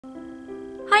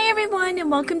Hi everyone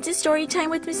and welcome to Storytime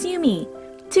with Miss Yumi.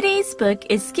 Today's book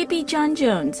is Skippyjon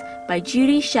Jones by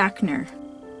Judy Schachner.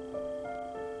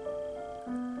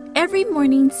 Every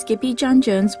morning, Skippyjon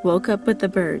Jones woke up with the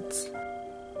birds.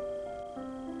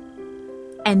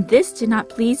 And this did not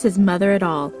please his mother at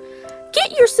all.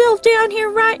 "Get yourself down here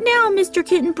right now, Mr.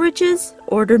 Kitten Britches,"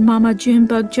 ordered Mama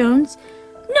Junebug Jones.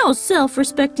 "No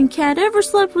self-respecting cat ever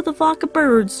slept with a flock of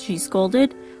birds," she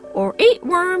scolded, "or ate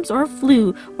worms, or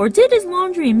flew, or did his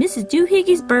laundry in Mrs.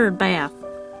 Doohiggy's bird bath."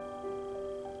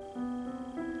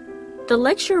 The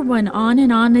lecture went on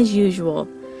and on as usual.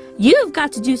 "You've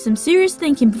got to do some serious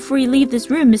thinking before you leave this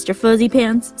room, Mr. Fuzzy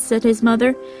Pants," said his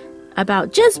mother,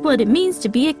 "about just what it means to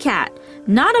be a cat.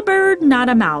 Not a bird, not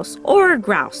a mouse, or a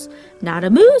grouse. Not a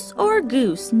moose or a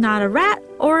goose, not a rat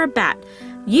or a bat.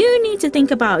 You need to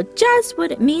think about just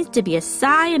what it means to be a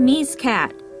Siamese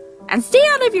cat. And stay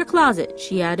out of your closet,"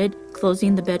 she added,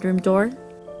 closing the bedroom door.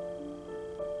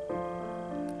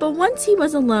 But once he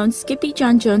was alone,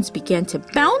 Skippyjon Jones began to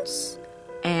bounce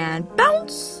and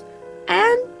bounce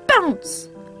and bounce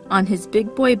on his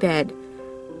big boy bed.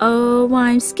 "Oh,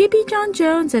 I'm Skippyjon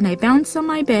Jones, and I bounce on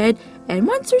my bed, and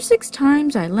once or 6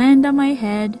 times I land on my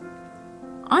head."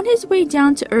 On his way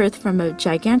down to earth from a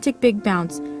gigantic big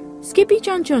bounce,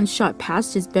 Skippyjon Jones shot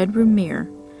past his bedroom mirror.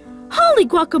 "Holy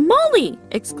guacamole!"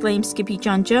 exclaimed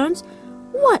Skippyjon Jones.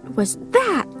 "What was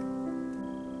that?"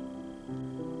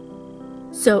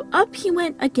 So up he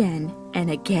went again, and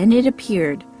again it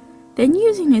appeared. Then,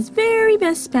 using his very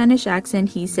best Spanish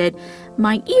accent, he said,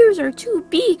 "My ears are too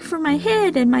big for my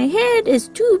head, and my head is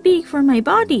too big for my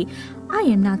body. I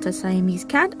am not a Siamese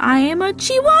cat, I am a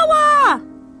Chihuahua!"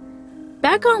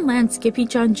 Back on land,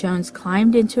 Skippyjon Jones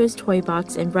climbed into his toy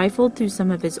box and rifled through some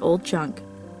of his old junk.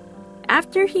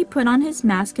 After he put on his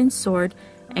mask and sword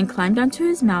and climbed onto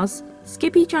his mouse,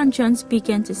 Skippyjon Jones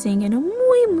began to sing in a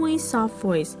muy soft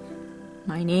voice.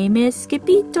 "My name is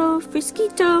Skippito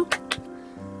Frisquito.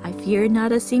 I fear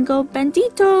not a single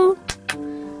bandito.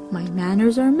 My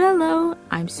manners are mellow,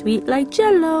 I'm sweet like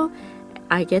jello.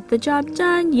 I get the job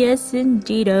done, yes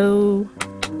indeedo."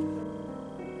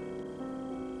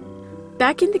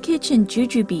 Back in the kitchen,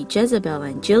 Jujubee, Jezebel,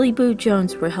 and Jillyboo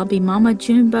Jones were helping Mama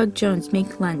Junebug Jones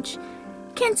make lunch.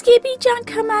 "Can Skippyjon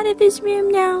come out of his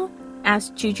room now?"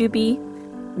 asked Jujubee.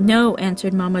 "No,"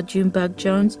 answered Mama Junebug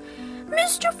Jones.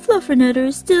 "Mr. Fluffernutter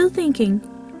is still thinking."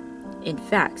 In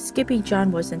fact,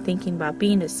 Skippyjon wasn't thinking about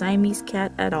being a Siamese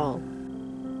cat at all.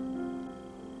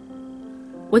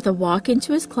 With a walk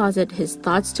into his closet, his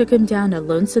thoughts took him down a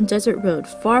lonesome desert road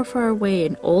far, far away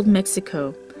in old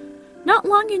Mexico. Not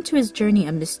long into his journey,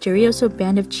 a mysterioso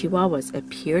band of Chihuahuas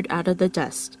appeared out of the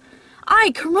dust.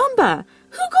 "Ay, caramba!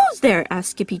 Who goes there?"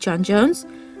 asked Skippyjon Jones.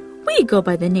 "We go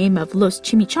by the name of Los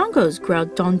Chimichangos,"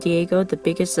 growled Don Diego, the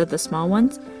biggest of the small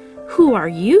ones. "Who are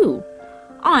you?"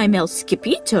 "I'm El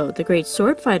Skippito, the great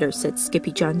sword fighter," said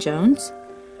Skippyjon Jones.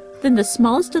 Then the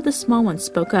smallest of the small ones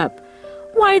spoke up.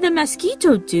 "Why the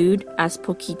mosquito, dude?" asked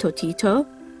Poquito Tito.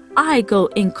 "I go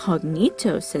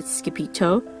incognito," said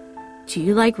Skippito. "Do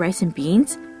you like rice and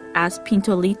beans?" asked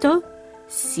Pintolito.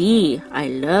 "Si, I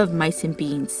love mice and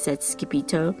beans," said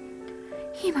Skippito.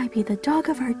 "He might be the dog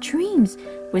of our dreams,"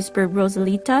 whispered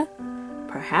Rosalita.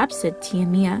 "Perhaps," said Tia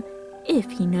Mia,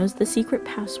 "if he knows the secret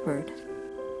password."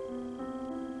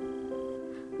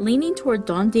 Leaning toward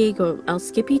Don Diego, El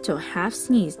Skippito half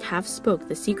sneezed, half spoke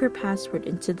the secret password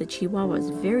into the Chihuahua's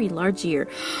very large ear.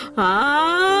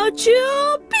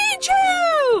 "Achoo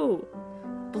Pichu!"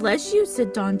 "Bless you,"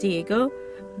 said Don Diego.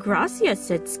 "Gracias,"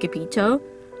 said Skippito.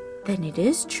 "Then it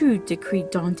is true,"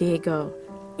 decreed Don Diego.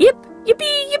 "Yip,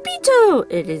 yippee, yippito!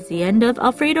 It is the end of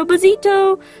Alfredo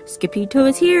Bazito. Skippito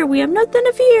is here. We have nothing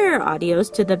to fear. Adios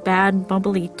to the bad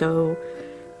Bumbleito."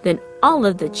 Then all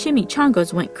of the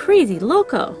chimichangos went crazy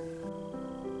loco.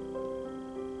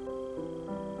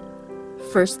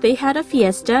 First they had a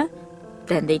fiesta,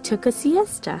 then they took a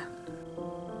siesta.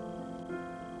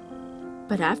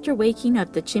 But after waking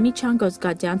up, the chimichangos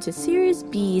got down to serious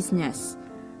bees' nests.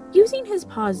 Using his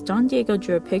paws, Don Diego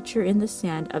drew a picture in the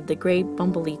sand of the gray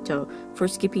Bumbleito for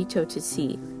Skippito to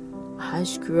see. A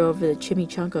hush grew over the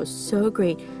chimichangos so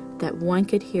great that one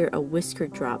could hear a whisker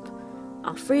drop.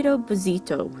 "Alfredo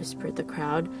Bazito," whispered the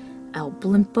crowd. "El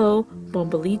Blimpo,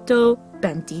 Bumbleito,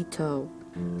 Bandito."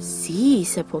 "Si,"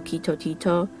 said Poquito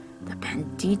Tito. "The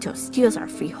bandito steals our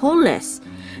frijoles."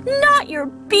 "Not your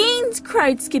beans!"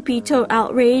 cried Skippito,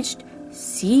 outraged.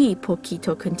 "Si,"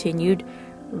 Poquito continued.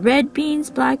 "Red beans,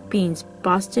 black beans,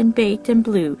 Boston baked and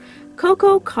blue,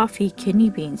 cocoa, coffee, kidney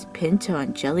beans, pinto,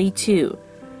 and jelly too."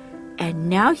 "And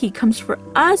now he comes for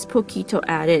us," Poquito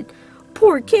added.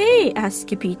 "Por qué?" asked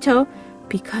Skippito.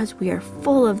 Because we are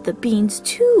full of the beans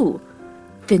too.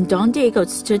 Then Don Diego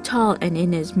stood tall and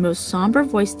in his most somber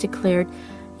voice declared,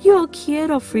 Yo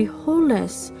quiero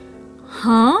frijoles.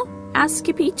 Huh? Asked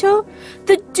Skippyjo.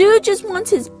 The dude just wants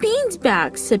his beans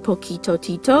back, said Poquito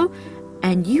Tito.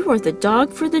 And you are the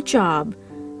dog for the job.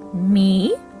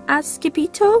 Me? Asked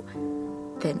Skippyjo.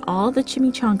 Then all the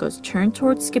chimichangos turned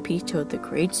towards Skippyjo, the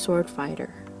great sword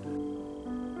fighter.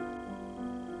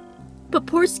 But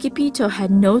poor Skippyjo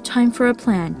had no time for a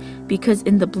plan, because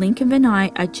in the blink of an eye,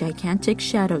 a gigantic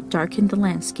shadow darkened the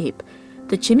landscape.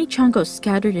 The chimichangos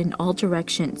scattered in all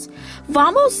directions.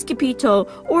 Vamos, Skippyjo,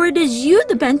 or it is you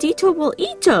the bandito will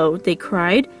eato, they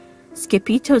cried.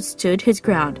 Skippyjo stood his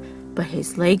ground, but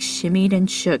his legs shimmied and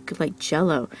shook like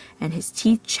jello, and his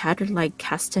teeth chattered like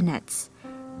castanets.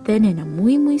 Then in a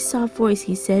muy soft voice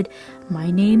he said,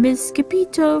 My name is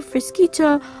Skippyjo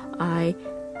Frisquito. I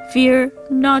fear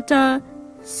not a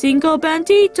single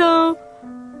bandito.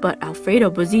 But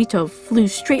Alfredo Bozito flew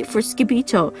straight for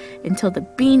Skippyjo until the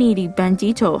bean-eating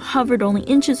bandito hovered only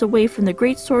inches away from the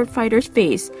great sword fighter's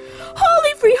face.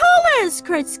 Holy frijoles!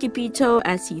 Cried Skippyjo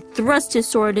as he thrust his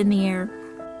sword in the air.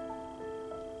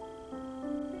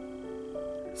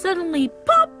 Suddenly,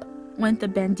 pop! Went the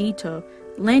bandito,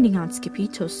 landing on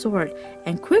Skippyjo's sword,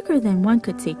 and quicker than one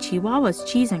could say Chihuahua's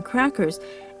cheese and crackers,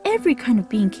 every kind of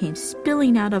bean came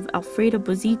spilling out of Alfredo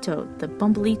Bozito, the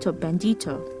bumbleito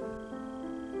bandito.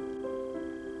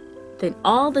 Then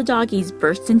all the doggies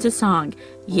burst into song.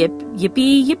 Yip,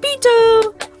 yippee,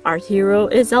 yippito! Our hero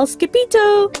is El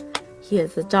Skippyjo. He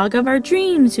is the dog of our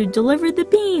dreams who delivered the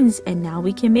beans, and now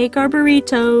we can make our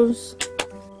burritos.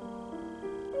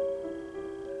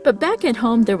 But back at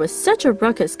home, there was such a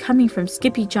ruckus coming from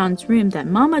Skippyjon's room that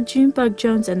Mama Junebug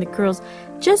Jones and the girls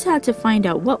just had to find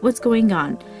out what was going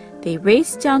on. They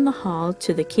raced down the hall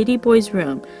to the kitty boy's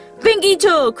room.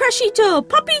 Bingito, Crashito,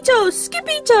 Puppyto,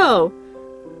 Skippyjo!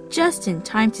 Just in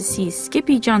time to see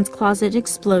Skippyjon's closet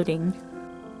exploding.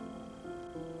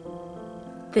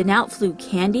 Then out flew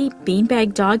Candy,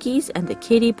 beanbag doggies, and the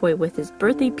kitty boy with his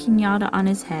birthday piñata on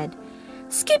his head.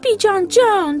 Skippyjon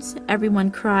Jones!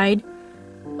 Everyone cried.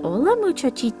 Hola,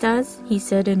 muchachitas, he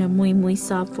said in a muy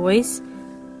soft voice.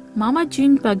 Mama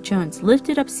Junebug Jones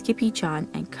lifted up Skippyjon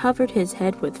and covered his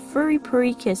head with furry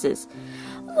purry kisses.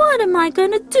 What am I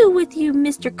gonna do with you,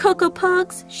 Mr. Cocoa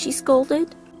Pugs? She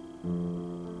scolded.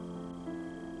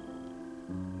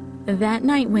 That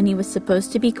night when he was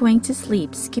supposed to be going to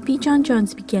sleep, Skippyjon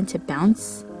Jones began to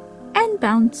bounce and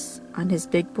bounce on his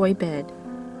big boy bed.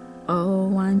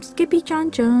 Oh, I'm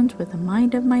Skippyjon Jones with a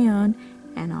mind of my own,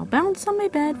 and I'll bounce on my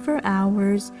bed for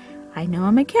hours. I know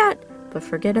I'm a cat, but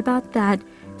forget about that.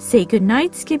 Say good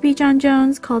night, Skippyjon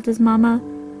Jones, called his mama.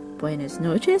 Buenas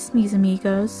noches, mis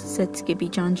amigos, said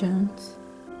Skippyjon Jones.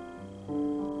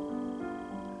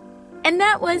 And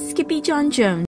that was Skippyjon Jones.